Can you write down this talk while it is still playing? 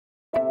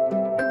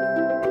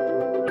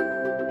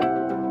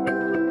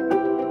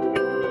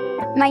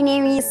My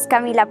name is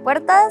Camila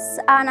Puertas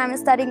and I'm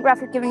studying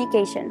graphic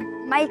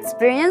communication. My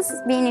experience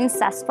being in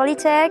Sask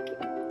Polytech,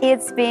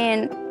 it's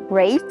been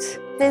great.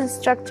 The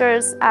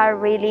instructors are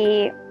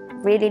really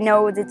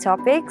know the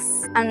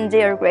topics and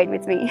they're great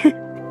with me.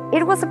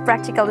 It was a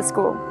practical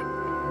school.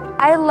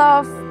 I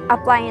love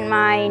applying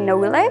my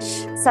knowledge.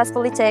 Sask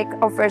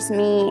Polytech offers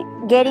me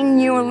getting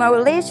new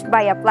knowledge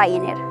by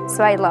applying it,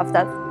 so I love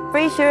that.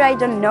 Pretty sure I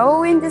don't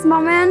know in this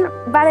moment,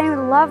 but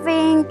I'm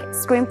loving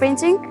screen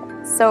printing,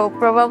 so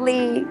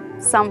probably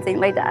something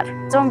like that.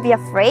 Don't be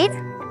afraid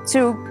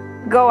to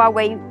go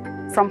away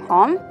from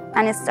home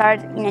and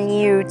start in a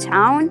new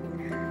town,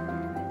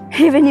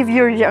 even if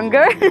you're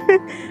younger.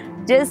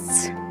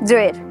 Just do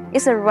it.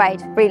 It's a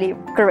really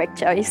correct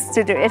choice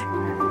to do it.